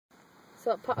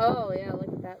So oh yeah, look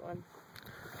at that one.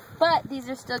 But these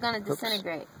are still going to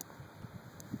disintegrate.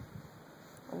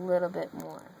 A little bit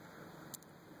more.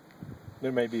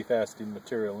 There may be fasting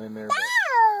material in there. But...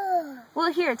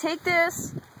 Well, here, take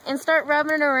this and start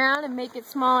rubbing it around and make it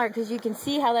smaller because you can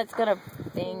see how that's going to...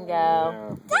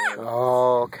 Bingo. Yeah.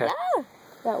 Oh, okay. Yeah.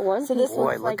 That one. So this Boy,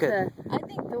 one's like look I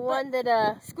think the one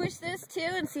that squish this too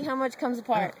and see how much comes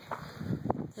apart.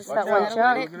 Just Watch that one out,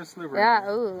 chunk. look at a sliver. Yeah.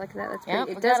 Oh, look at that. That's pretty. Yep,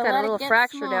 It we does gotta got a let little it get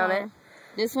fracture down small. it.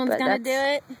 This one's But gonna do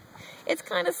that's- it. It's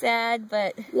kind of sad,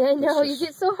 but Yeah, I know. You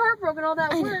get so heartbroken all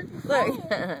that work. look.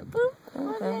 Boop.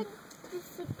 Okay.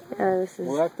 This is.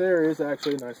 Well, that there is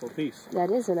actually a nice little piece. That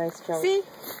is a nice chunk. See,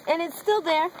 and it's still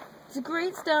there. It's a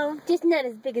great stone. Just not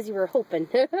as big as you were hoping.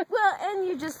 Well, and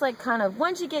you just like kind of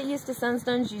once you get used to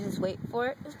sunstones, you just wait for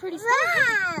it. It's pretty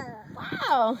stunning.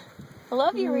 Wow. I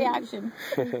love your reaction.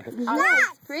 Oh,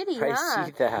 it's pretty, I huh?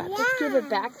 see that. Just give it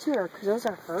back to her, because those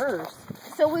are hers.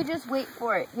 So we just wait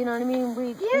for it. You know what I mean?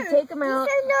 We take them out.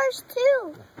 These are yours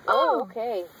too. Oh,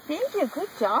 okay. Thank you. Good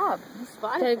job. You Had a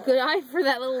spotted good eye for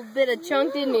that little bit of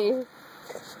chunk, didn't he? So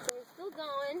we're still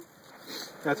going.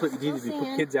 That's what you need to do.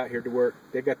 Put kids out here to work.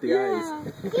 They got the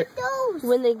eyes. Get those.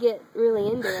 When they get really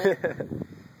into it.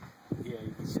 Yeah,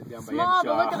 you can sit down by Small, Ed's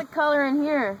but look jaw. at the color in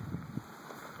here.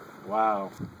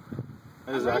 Wow.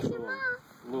 That is actually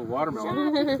a little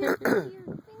watermelon.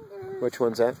 Which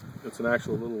one's that? It's an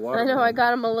actual little I watermelon. know I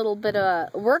got him a little bit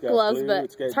of work It's got gloves, blue,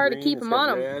 but got it's hard to green, keep it's them got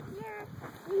on him. red.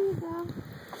 Here you go.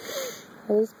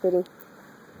 That is pretty.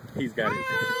 He's got it.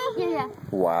 Yeah.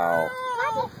 Wow.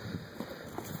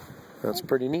 That's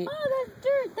pretty neat. Oh, that's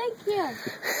dirt. Thank you.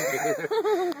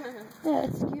 Yeah,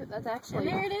 it's cute. That's actually. And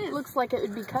there it is. Looks like it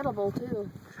would be cuttable too.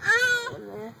 In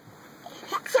there.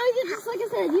 So you just, like I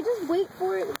said, you just wait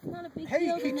for it. It's not a big Hey,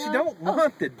 deal. kids, know. you don't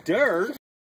want the dirt.